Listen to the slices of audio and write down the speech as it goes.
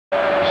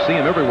see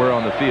him everywhere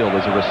on the field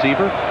as a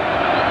receiver,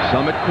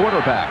 some at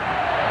quarterback.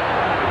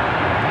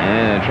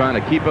 And trying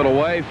to keep it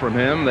away from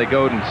him, they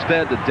go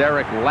instead to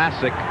Derek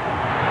Lassick.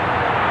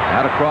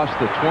 Out across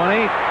the 20,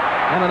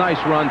 and a nice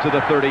run to the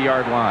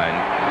 30-yard line.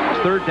 It's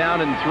 3rd down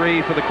and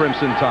 3 for the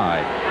Crimson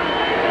Tide.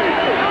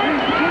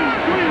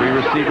 3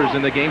 receivers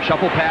in the game.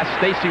 Shuffle pass.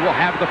 Stacy will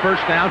have the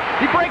first down.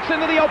 He breaks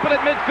into the open at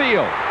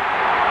midfield.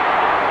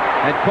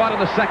 And caught in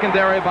the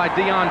secondary by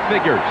Dion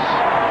Figures.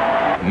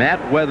 Matt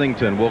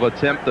Wethington will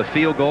attempt the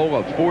field goal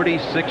of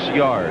 46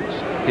 yards.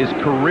 His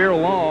career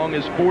long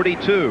is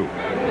 42.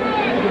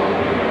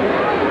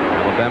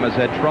 Alabama's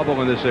had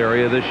trouble in this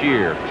area this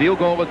year. Field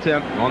goal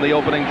attempt on the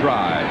opening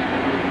drive.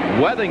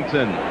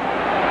 Wethington.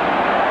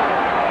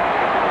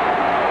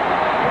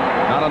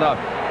 Not enough.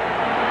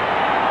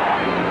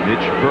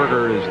 Mitch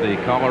Berger is the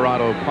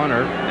Colorado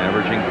punter,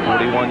 averaging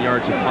 41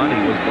 yards a punt.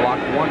 He was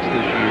blocked once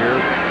this year.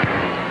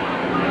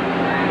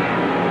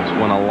 This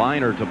one a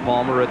liner to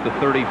Palmer at the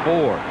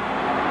 34.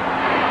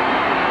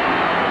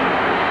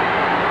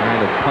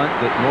 Kind of punt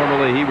that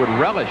normally he would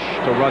relish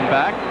to run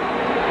back.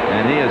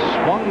 And he is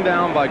swung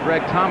down by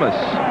Greg Thomas.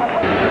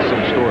 That's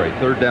some story.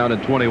 3rd down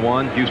and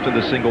 21. Houston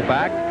the single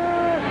back.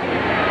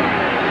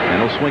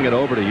 And he'll swing it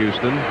over to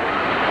Houston.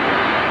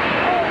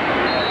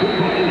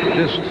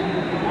 Just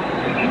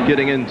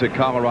getting into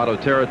Colorado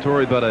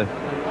territory, but a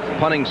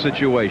punting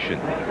situation.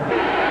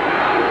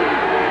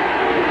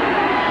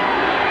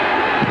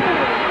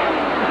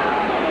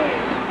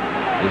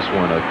 This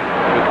one a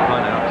good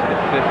punt out to the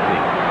 50.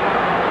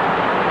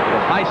 A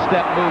high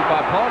step move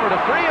by Palmer to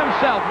free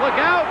himself. Look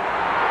out!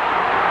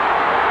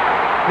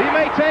 He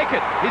may take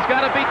it. He's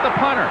got to beat the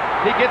punter.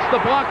 He gets the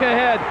block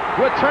ahead.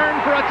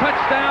 Return for a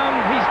touchdown.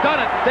 He's done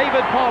it.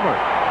 David Palmer.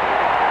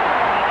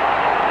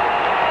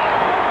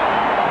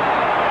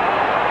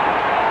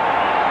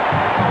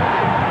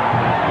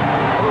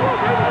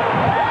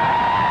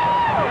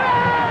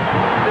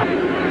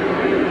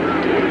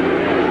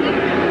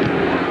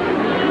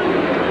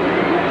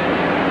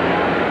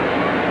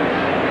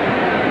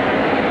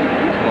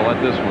 I'm going to let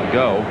this one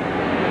go.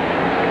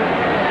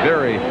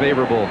 Very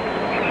favorable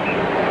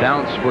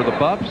bounce for the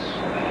Buffs.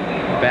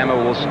 Bama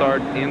will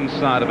start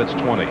inside of its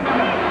 20. No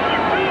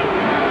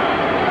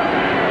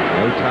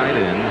tight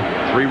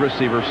end. 3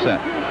 receivers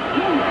set.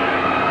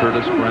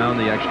 Curtis Brown,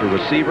 the extra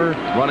receiver.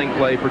 Running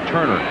play for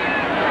Turner.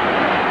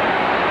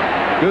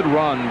 Good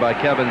run by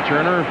Kevin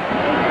Turner.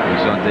 We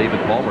saw David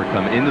Palmer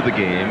come into the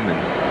game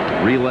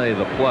and relay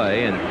the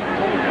play. And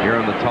here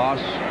on the toss,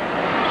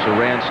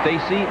 Saran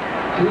Stacy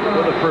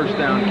with a first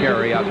down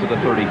carry out to the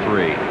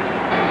 33.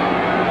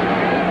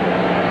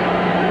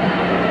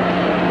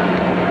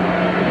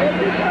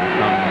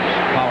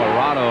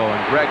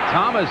 Greg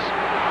Thomas,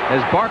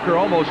 as Barker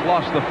almost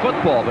lost the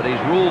football, but he's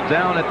ruled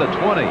down at the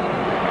 20.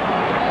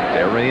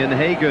 Darian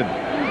Hagan.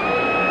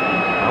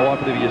 How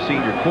often have you seen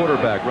your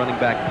quarterback running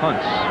back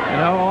punts? And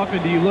how often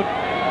do you look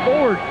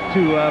forward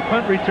to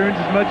punt returns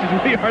as much as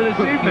we are this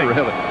evening?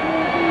 Really?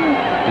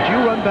 Did you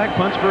run back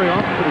punts very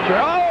often for the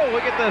Chargers? Oh,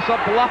 look at this, a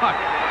block.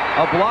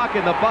 A block,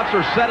 and the Bucks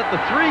are set at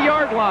the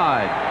 3-yard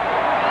line.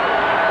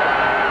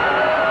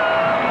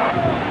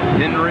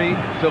 Henry,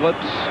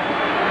 Phillips,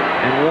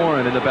 and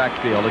Warren in the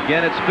backfield.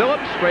 Again, it's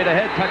Phillips, straight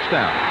ahead,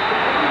 touchdown.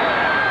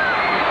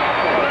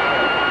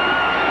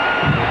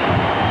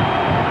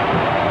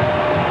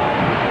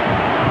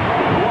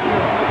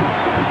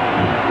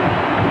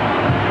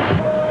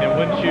 And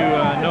wouldn't you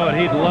know it,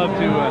 he'd love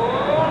to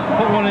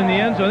put one in the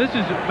end zone. This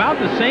is about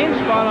the same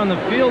spot on the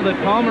field that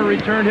Palmer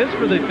returned his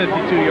for the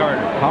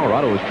 52-yarder.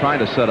 Colorado was trying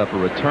to set up a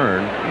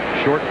return.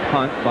 Short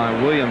punt by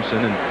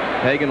Williamson, and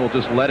Hagan will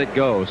just let it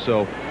go.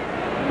 So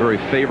very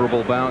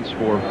favorable bounce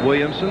for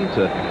Williamson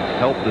to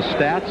help the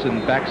stats,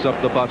 and backs up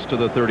the Bucks to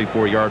the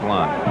 34-yard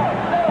line.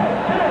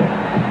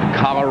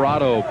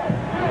 Colorado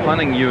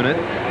punting unit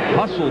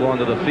hustled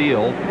onto the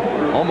field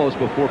almost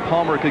before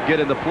Palmer could get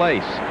into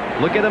place.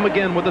 Look at him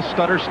again with a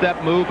stutter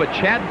step move, but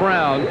Chad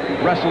Brown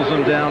wrestles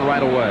him down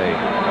right away.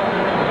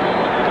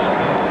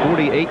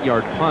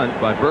 48-yard punt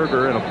by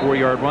Berger and a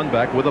 4-yard run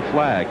back with a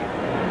flag.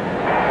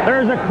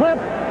 There's a clip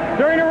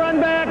during a run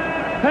back.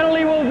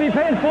 Penalty will be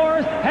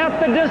enforced. Half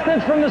the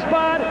distance from the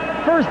spot.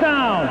 First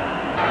down.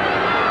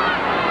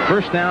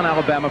 First down,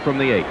 Alabama from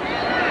the 8.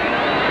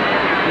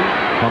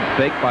 Pump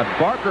fake by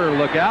Barker.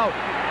 Look out.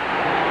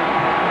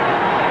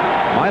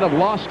 Might have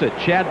lost it.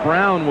 Chad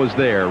Brown was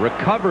there.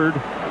 Recovered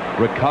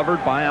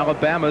by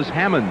Alabama's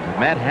Hammond.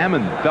 Matt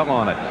Hammond fell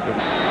on it.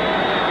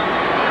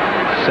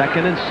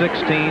 2nd and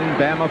 16.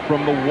 Bama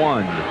from the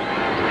 1.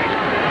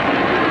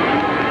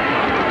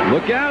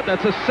 Look out.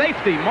 That's a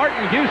safety.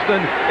 Martin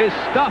Houston is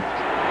stuffed.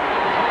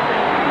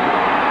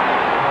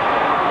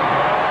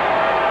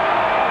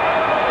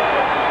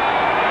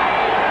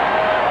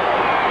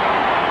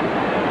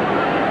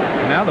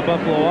 Now the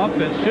Buffalo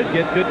offense should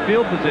get good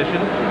field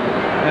position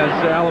as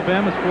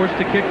Alabama's forced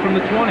to kick from the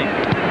 20.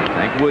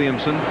 Hank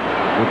Williamson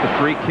with the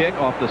free kick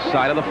off the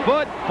side of the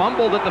foot.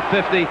 Fumbled at the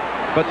 50,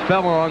 but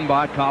fell on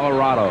by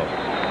Colorado.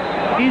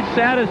 He's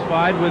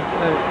satisfied with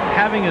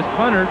having his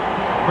punter,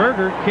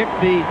 Berger, kick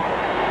the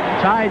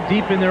tied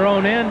deep in their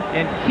own end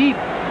and keep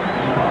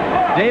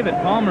David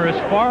Palmer as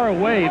far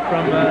away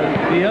from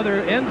the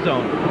other end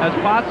zone as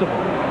possible.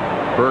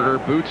 Berger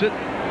boots it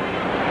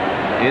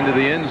into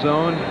the end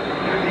zone.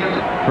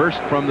 First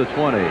from the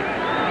 20.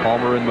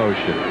 Palmer in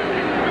motion.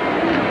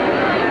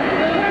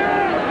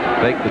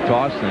 Fake the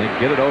toss and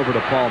get it over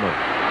to Palmer.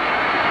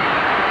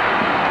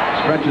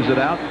 Stretches it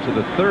out to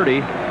the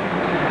 30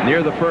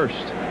 near the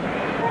first.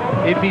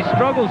 If he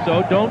struggles,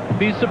 though, don't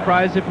be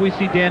surprised if we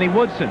see Danny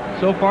Woodson.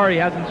 So far, he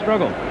hasn't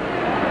struggled.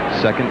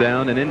 Second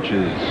down and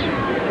inches.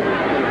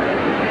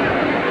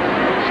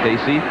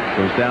 Stacy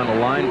goes down the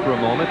line for a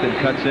moment and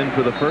cuts in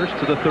for the first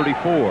to the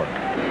 34.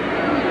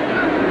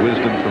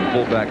 Wisdom from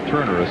fullback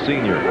Turner, a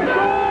senior.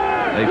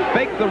 They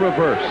fake the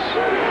reverse,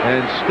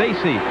 and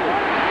Stacy,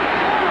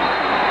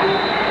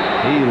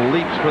 he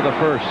leaps for the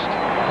first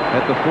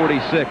at the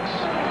 46.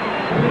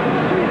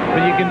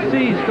 But you can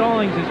see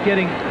Stallings is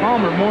getting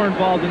Palmer more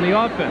involved in the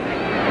offense.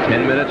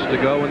 10 minutes to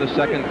go in the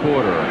second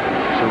quarter.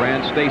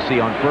 Saran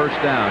Stacy on first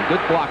down. Good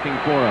blocking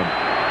for him.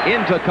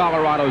 Into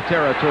Colorado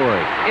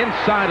territory.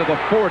 Inside of the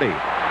 40.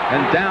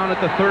 And down at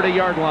the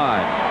 30-yard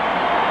line.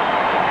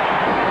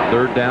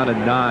 Third down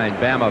and 9.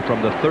 Bama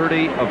from the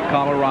 30 of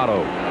Colorado.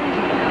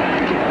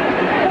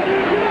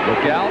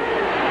 Look out.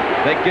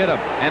 They get him.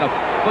 And a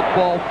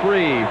football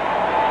free.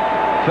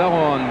 Fell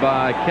on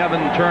by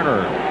Kevin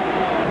Turner.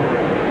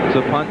 It's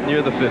a punt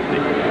near the 50.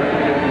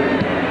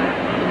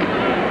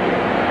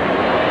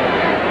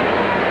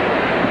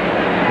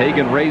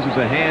 Hagan raises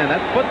a hand.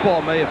 That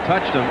football may have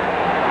touched him.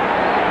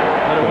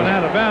 But it went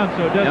out of bounds,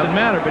 so it doesn't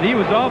matter. But he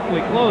was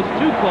awfully close,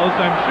 too close,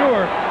 I'm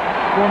sure,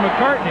 for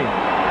McCartney.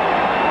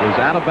 It was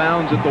out of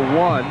bounds at the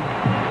 1.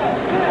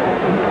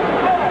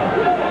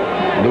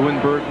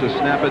 Lewinberg to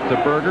snap it to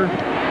Berger.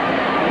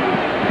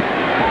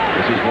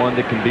 This is one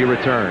that can be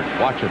returned.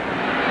 Watch it.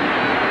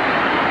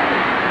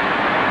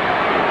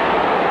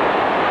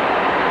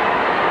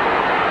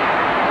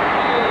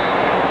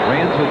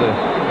 Ran to the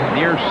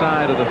near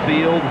side of the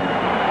field,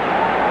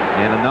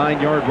 and a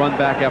 9-yard run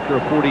back after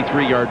a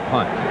 43-yard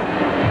punt.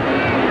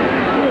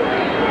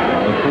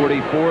 The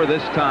 44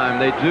 this time,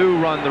 they do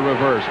run the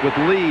reverse with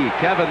Lee,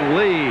 Kevin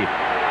Lee,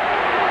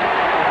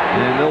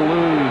 and they'll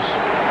lose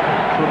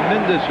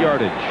tremendous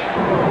yardage.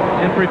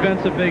 And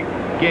prevents a big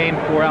gain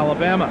for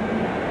Alabama.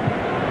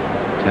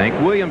 Tank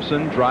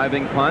Williamson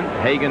driving punt.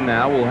 Hagan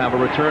now will have a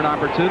return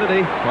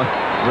opportunity.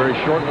 Very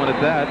short one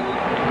at that.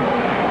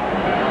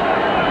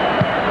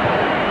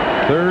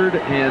 3rd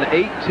and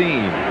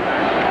 18.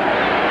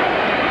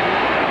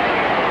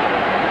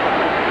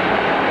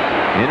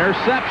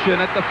 Interception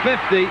at the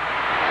 50.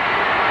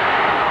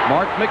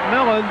 Mark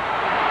McMillan.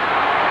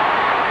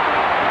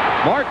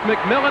 Mark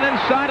McMillan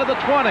inside of the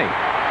 20.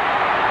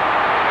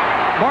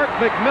 Mark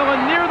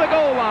McMillan near the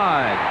goal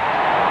line.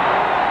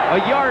 A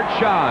yard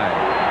shy.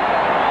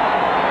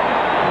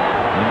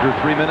 Under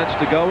 3 minutes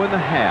to go in the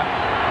half.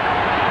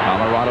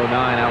 Colorado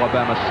 9,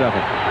 Alabama 7.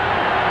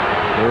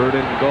 3rd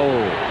and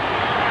goal.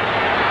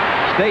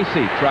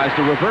 Stacy tries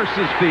to reverse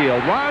his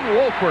field. Ron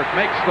Wolford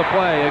makes the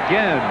play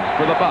again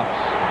for the Buffs.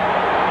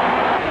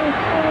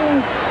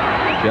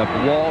 Jeff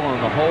Wall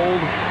on the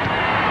hold.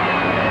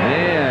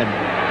 And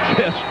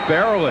just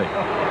barely.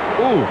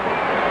 Ooh.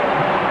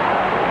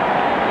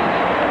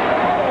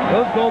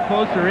 Those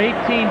goalposts are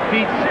 18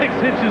 feet 6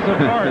 inches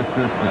apart.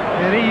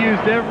 And he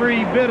used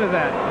every bit of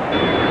that.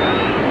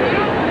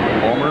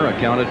 Palmer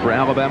accounted for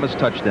Alabama's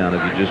touchdown.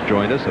 If you just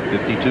joined us, a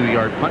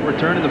 52-yard punt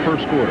return in the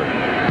first quarter.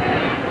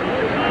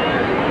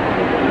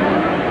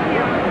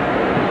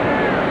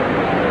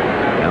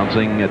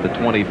 Bouncing at the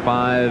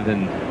 25,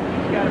 and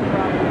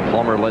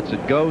Palmer lets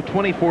it go.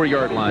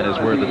 24-yard line is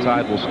where the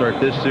Tide will start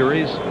this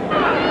series.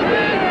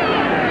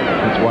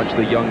 Let's watch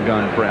the young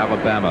gun for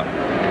Alabama.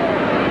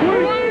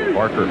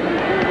 Barker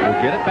will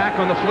get it back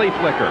on the flea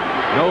flicker.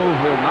 No,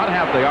 he'll not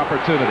have the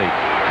opportunity.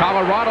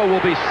 Colorado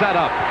will be set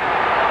up.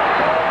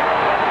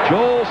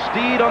 Joel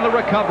Steed on the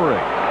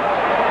recovery.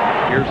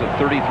 Here's a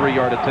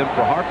 33-yard attempt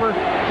for Harper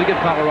to give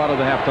Colorado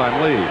the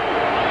halftime lead.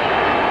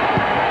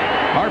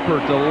 Harper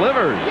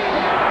delivers.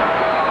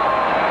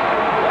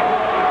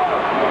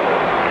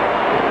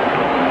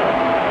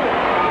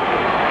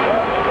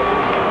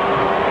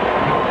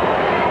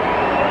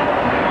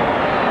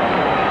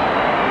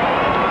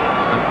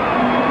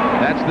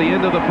 That's the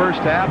end of the first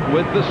half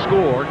with the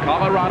score.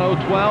 Colorado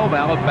 12,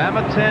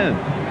 Alabama 10.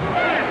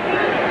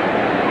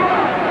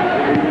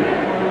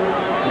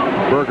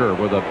 Berger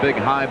with a big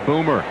high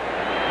boomer.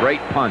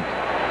 Great punt.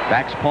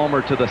 Backs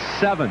Palmer to the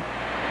 7.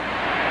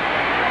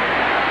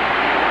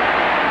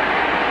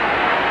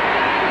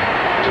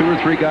 2 or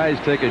 3 guys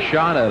take a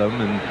shot at him,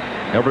 and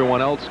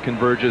everyone else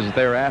converges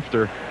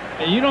thereafter.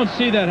 You don't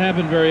see that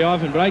happen very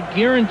often, but I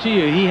guarantee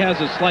you he has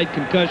a slight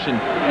concussion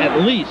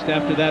at least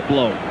after that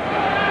blow.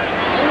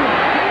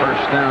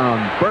 First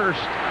down burst.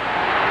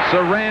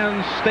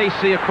 Saran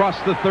Stacy across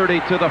the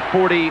 30 to the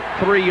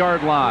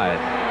 43-yard line.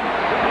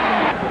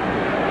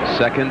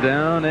 Second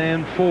down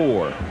and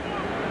 4.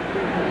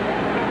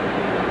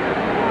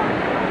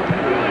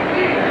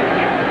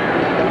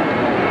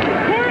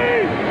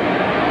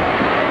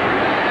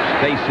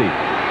 Stacy,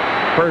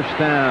 first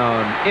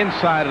down,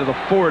 inside of the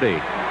 40.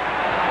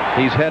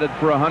 He's headed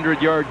for a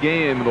 100-yard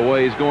game the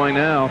way he's going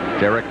now.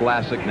 Derek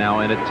Lassick now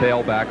in at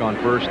tailback on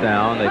first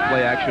down. They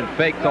play action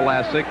fake to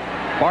Lassick.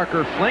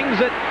 Barker flings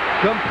it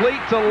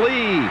complete to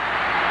Lee.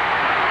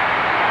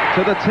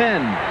 To the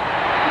 10.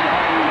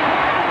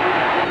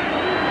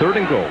 3rd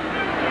and goal.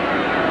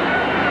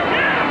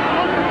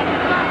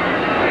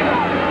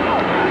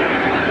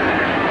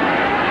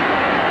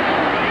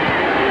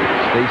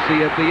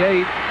 Stacy at the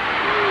 8.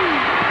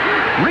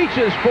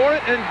 Reaches for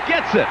it and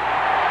gets it.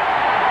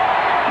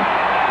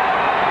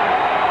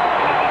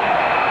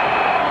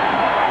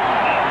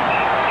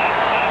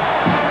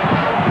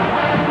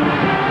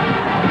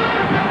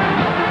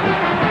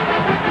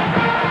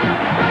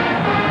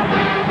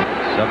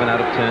 Out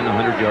of 10,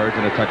 100 yards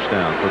and a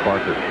touchdown for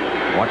Barker.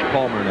 Watch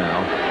Palmer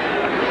now.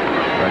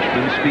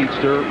 Freshman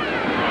speedster.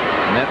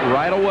 Met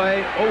right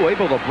away. Oh,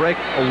 able to break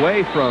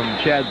away from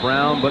Chad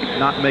Brown, but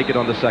not make it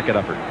on the second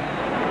effort.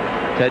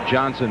 Ted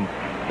Johnson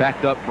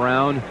backed up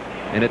Brown,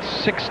 and it's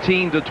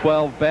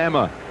 16-12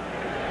 Bama.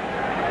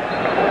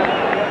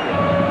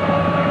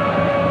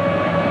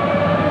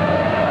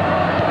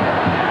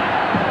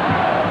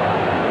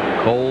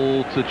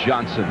 Cole to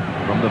Johnson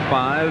from the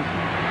 5.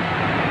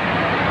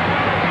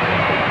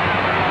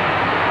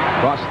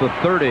 Across the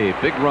 30,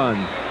 big run.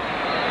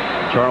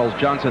 Charles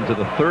Johnson to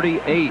the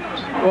 38.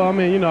 Well, I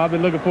mean, I've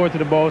been looking forward to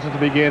the bowl since the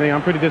beginning.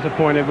 I'm pretty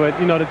disappointed, but,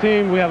 the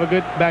team, we have a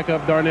good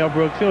backup, Darnell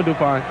Brooks. He'll do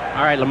fine.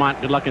 All right,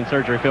 Lamont, good luck in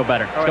surgery. Feel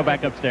better. Let's go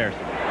back upstairs.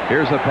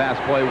 Here's a pass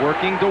play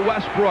working to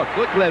Westbrook.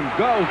 Look at him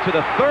go to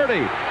the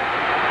 30.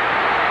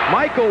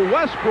 Michael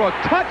Westbrook,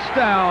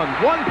 touchdown.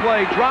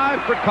 One-play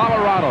drive for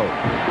Colorado.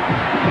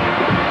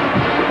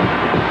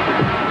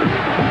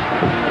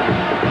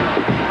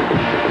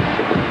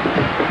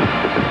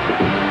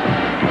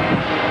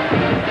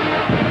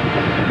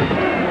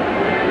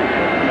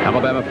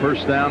 Alabama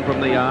first down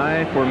from the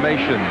I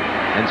formation,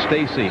 and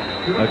Stacy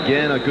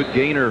again a good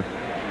gainer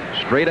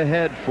straight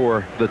ahead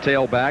for the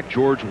tailback.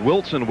 George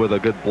Wilson with a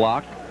good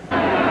block.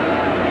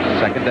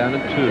 2nd down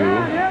and 2.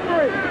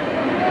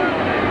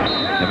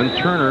 Evan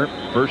Turner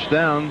first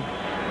down.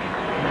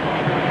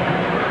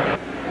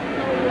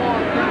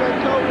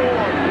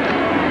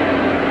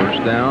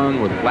 First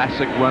down with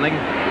Lassick running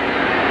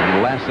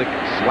and Lassick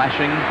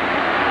slashing.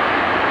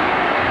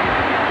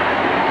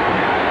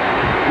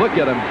 Look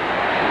at him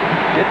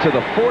get to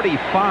the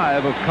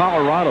 45 of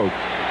Colorado.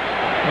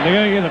 And they're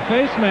going to get a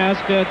face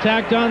mask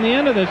tacked on the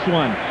end of this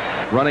one.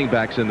 Running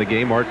backs in the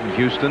game. Martin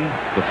Houston,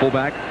 the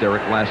fullback.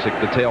 Derek Lassick,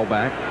 the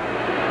tailback.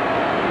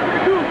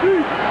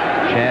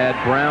 Chad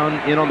Brown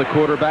in on the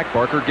quarterback.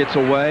 Barker gets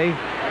away.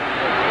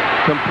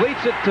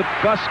 Completes it to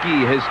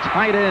Buskey, his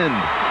tight end,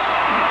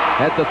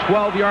 at the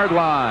 12-yard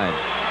line.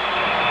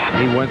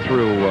 He went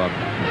through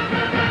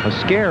a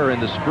scare in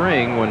the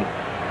spring when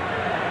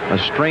a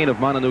strain of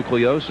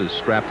mononucleosis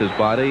strapped his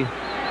body.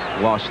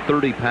 Lost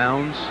 30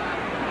 pounds.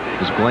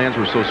 His glands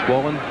were so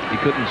swollen he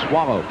couldn't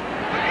swallow.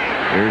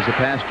 Here's a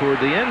pass toward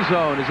the end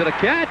zone. Is it a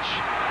catch?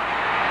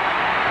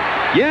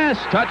 Yes,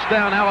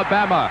 touchdown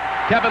Alabama.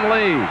 Kevin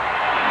Lee.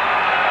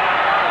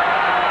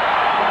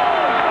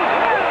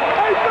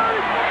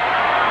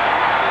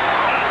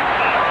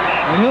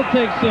 And he'll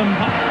take some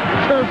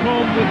turf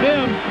home with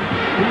him.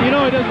 But he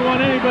doesn't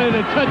want anybody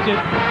to touch it.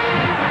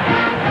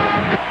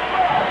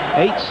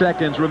 8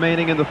 seconds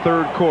remaining in the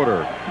 3rd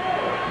quarter.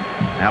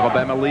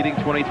 Alabama leading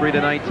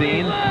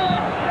 23-19.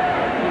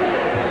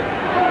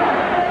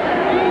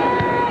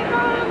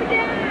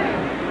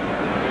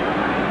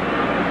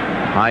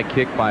 High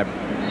kick by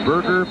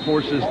Berger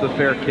forces the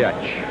fair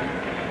catch.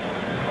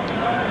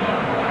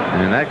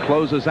 And that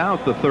closes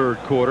out the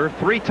 3rd quarter.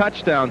 3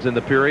 touchdowns in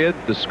the period.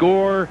 The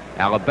score,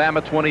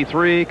 Alabama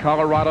 23,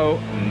 Colorado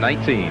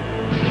 19.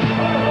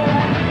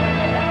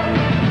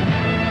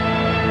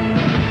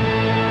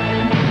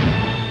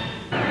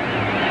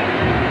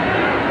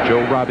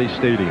 Joe Robbie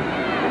Stadium.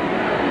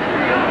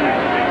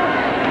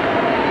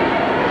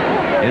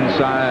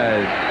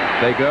 Inside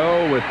they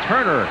go with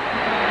Turner.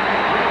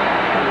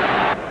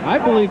 I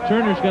believe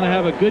Turner's going to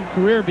have a good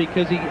career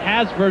because he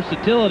has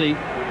versatility,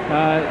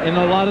 and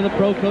a lot of the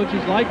pro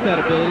coaches like that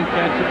ability to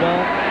catch the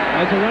ball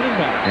as a running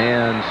back.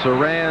 And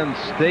Saran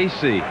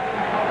Stacy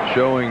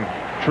showing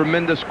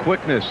tremendous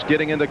quickness,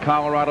 getting into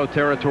Colorado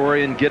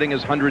territory and getting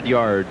his 100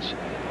 yards.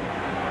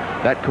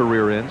 That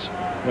career ends.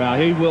 Well,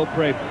 he will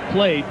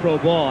play pro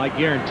ball, I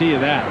guarantee you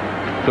that.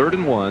 3rd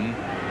and 1.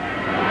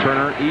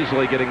 Turner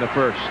easily getting the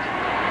first.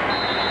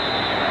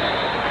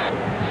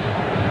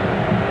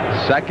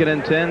 2nd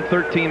and 10,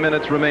 13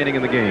 minutes remaining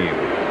in the game.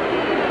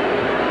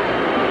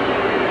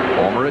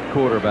 Palmer at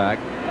quarterback.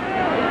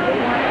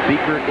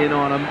 Beaker in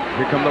on him.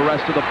 Here come the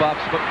rest of the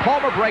Buffs, but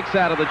Palmer breaks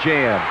out of the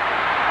jam.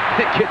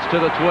 It gets to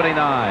the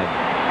 29.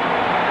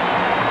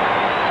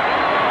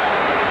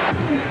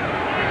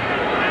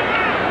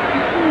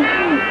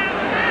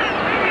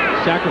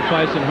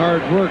 Sacrifice and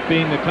hard work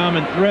being the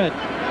common thread.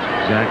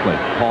 Exactly.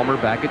 Palmer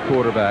back at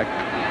quarterback.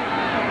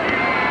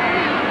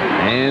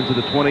 And to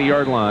the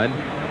 20-yard line.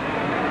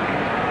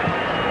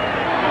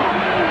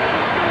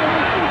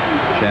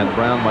 Chad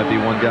Brown might be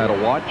one guy to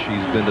watch.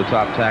 He's been the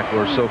top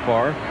tackler so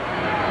far.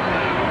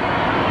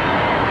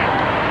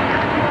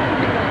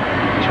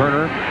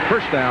 Turner,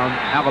 first down,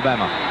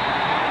 Alabama.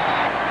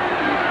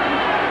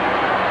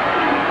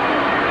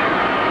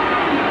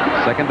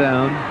 Second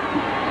down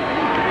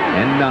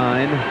and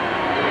 9.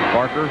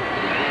 Barker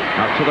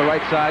out to the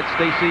right side.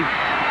 Stacy.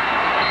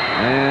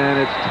 And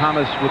it's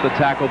Thomas with the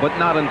tackle, but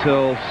not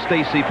until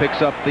Stacy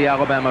picks up the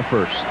Alabama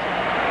first.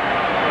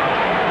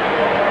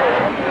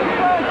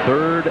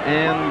 3rd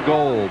and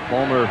goal.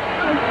 Palmer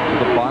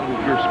to the bottom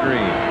of your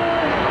screen.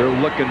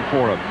 They're looking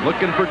for him.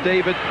 Looking for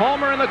David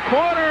Palmer in the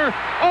corner.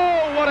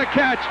 Oh, what a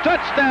catch.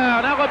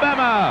 Touchdown,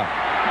 Alabama.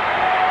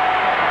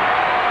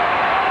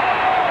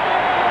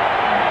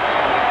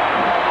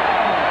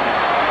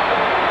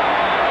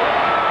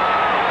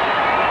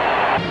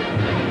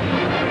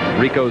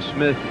 Rico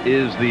Smith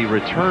is the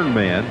return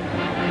man.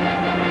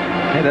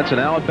 Hey, that's an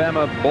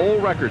Alabama bowl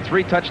record.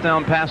 3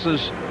 touchdown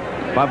passes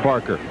by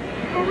Barker.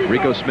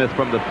 Rico Smith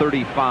from the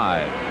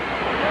 35.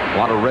 A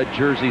lot of red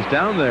jerseys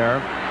down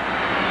there.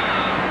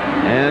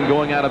 And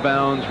going out of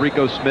bounds,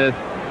 Rico Smith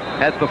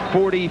at the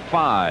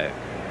 45.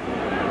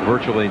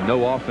 Virtually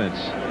no offense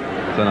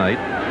tonight.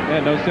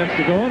 Yeah, no sense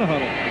to go in a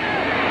huddle.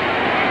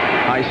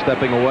 High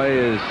stepping away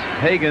is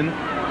Hagan.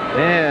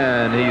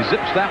 And he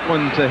zips that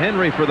one to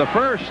Henry for the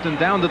first and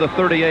down to the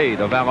 38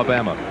 of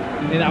Alabama.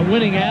 And a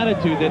winning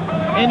attitude that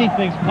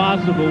anything's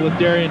possible with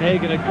Darian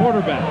Hagan at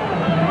quarterback.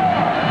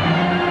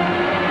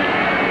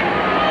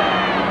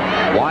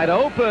 Wide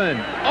open.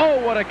 Oh,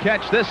 what a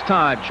catch this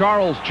time.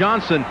 Charles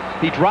Johnson,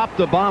 he dropped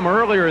the bomb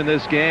earlier in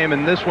this game,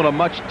 and this one a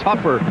much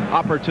tougher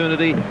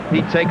opportunity.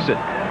 He takes it.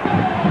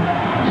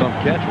 Some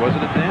catch,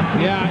 wasn't it, Dan?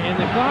 Yeah, and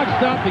the clock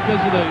stopped because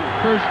of the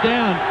first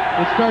down.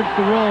 It starts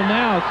to roll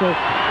now, so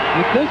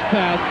with this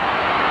pass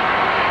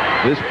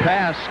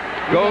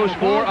goes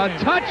for a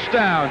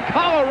touchdown.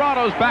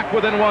 Colorado's back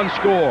within 1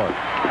 score.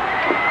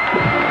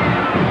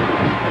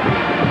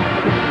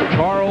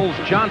 Charles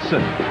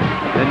Johnson.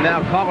 And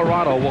now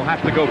Colorado will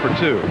have to go for 2.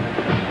 Here's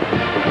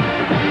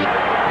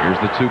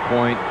the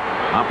 2-point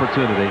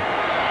opportunity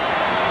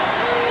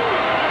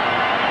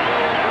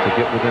to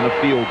get within a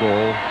field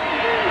goal.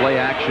 Play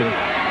action.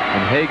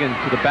 And Hagan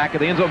to the back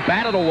of the end zone.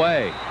 Batted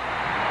away.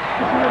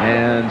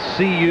 And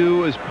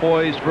CU is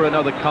poised for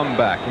another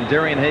comeback. And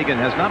Darian Hagan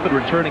has not been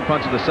returning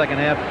punts in the second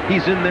half.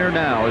 He's in there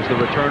now as the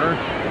returner.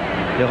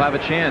 He'll have a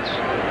chance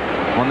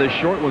on this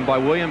short one by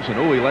Williamson.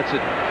 Oh, he lets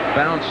it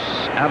bounce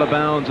out of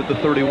bounds at the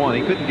 31.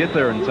 He couldn't get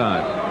there in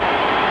time.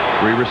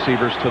 3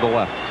 receivers to the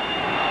left.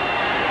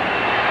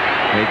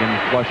 Hagan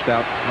flushed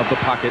out of the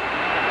pocket.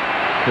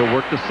 He'll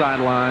work the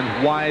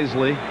sideline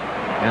wisely,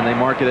 and they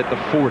mark it at the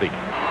 40.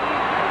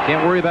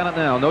 Can't worry about it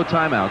now. No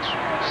timeouts.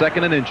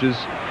 2nd and inches.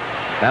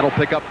 That'll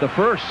pick up the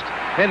first,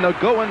 and they'll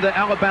go into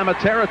Alabama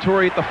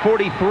territory at the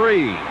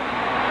 43.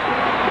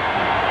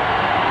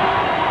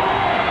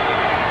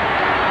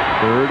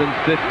 3rd and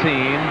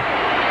 15.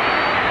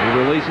 He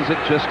releases it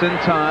just in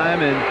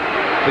time, and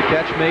the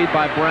catch made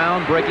by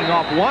Brown, breaking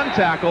off 1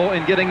 tackle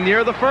and getting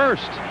near the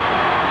first.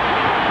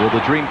 Will the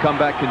dream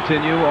comeback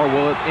continue, or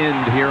will it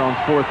end here on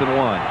 4th and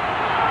 1?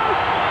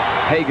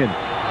 Hagan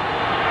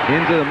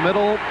into the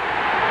middle.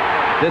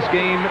 This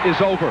game is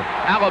over.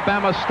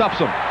 Alabama stuffs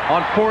them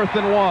on 4th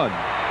and 1.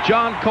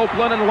 John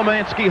Copeland and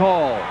Lemansky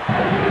Hall.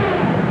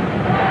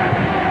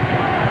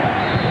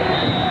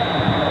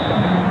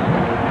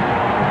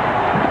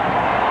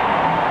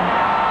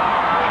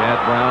 Chad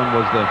Brown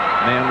was the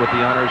man with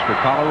the honors for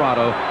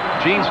Colorado.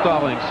 Gene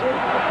Stallings,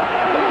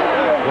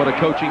 what a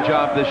coaching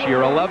job this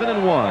year. 11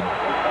 and 1.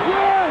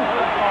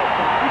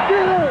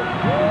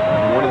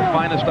 One of the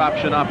finest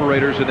option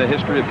operators in the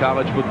history of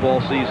college football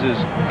sees his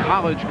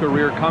college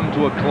career come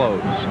to a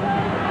close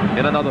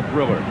in another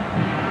thriller.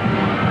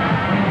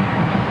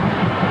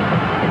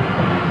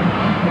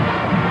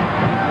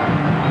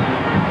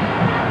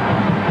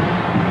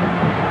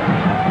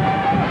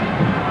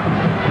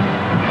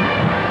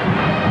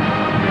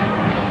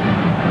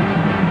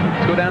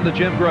 Let's go down to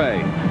Jim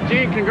Gray.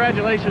 Gene,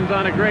 congratulations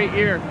on a great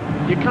year.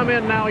 You come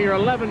in now, you're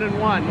 11 and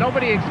 1.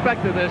 Nobody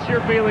expected this.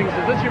 Your feelings,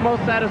 is this your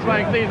most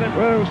satisfying season?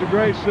 Well, it was a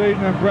great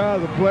season. I'm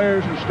proud of the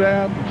players and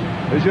staff.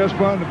 It's just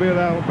fun to be at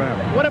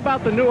Alabama. What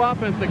about the new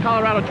offense that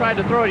Colorado tried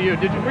to throw to you?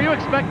 Were you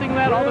expecting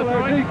that, all the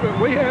throwing?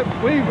 We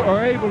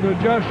are able to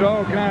adjust to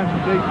all kinds of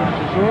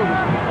defenses. So it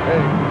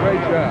was a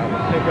great job.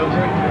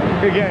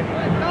 Good game.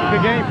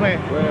 Good game plan.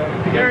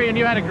 Well, Gary, and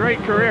you had a great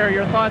career.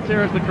 Your thoughts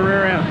here as the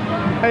career ends?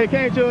 Hey, it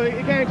came to an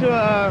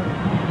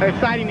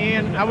exciting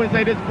end. I wouldn't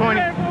say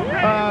disappointing.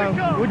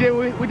 We did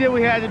what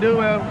we had to do.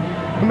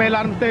 We made a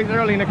lot of mistakes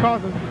early and it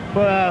cost us.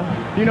 But,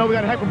 we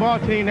got a heck of a ball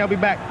team. They'll be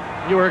back.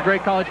 You were a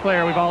great college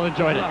player. We've all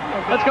enjoyed it.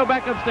 Let's go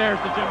back upstairs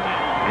to Jim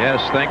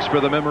Nance. Yes, thanks for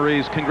the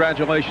memories.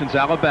 Congratulations,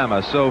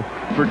 Alabama. So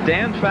for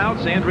Dan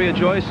Fouts, Andrea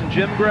Joyce, and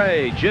Jim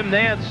Gray, Jim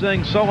Nance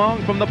saying so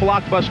long from the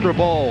Blockbuster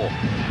Bowl,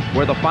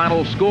 where the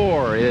final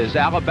score is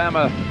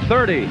Alabama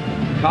 30,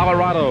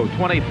 Colorado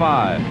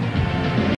 25.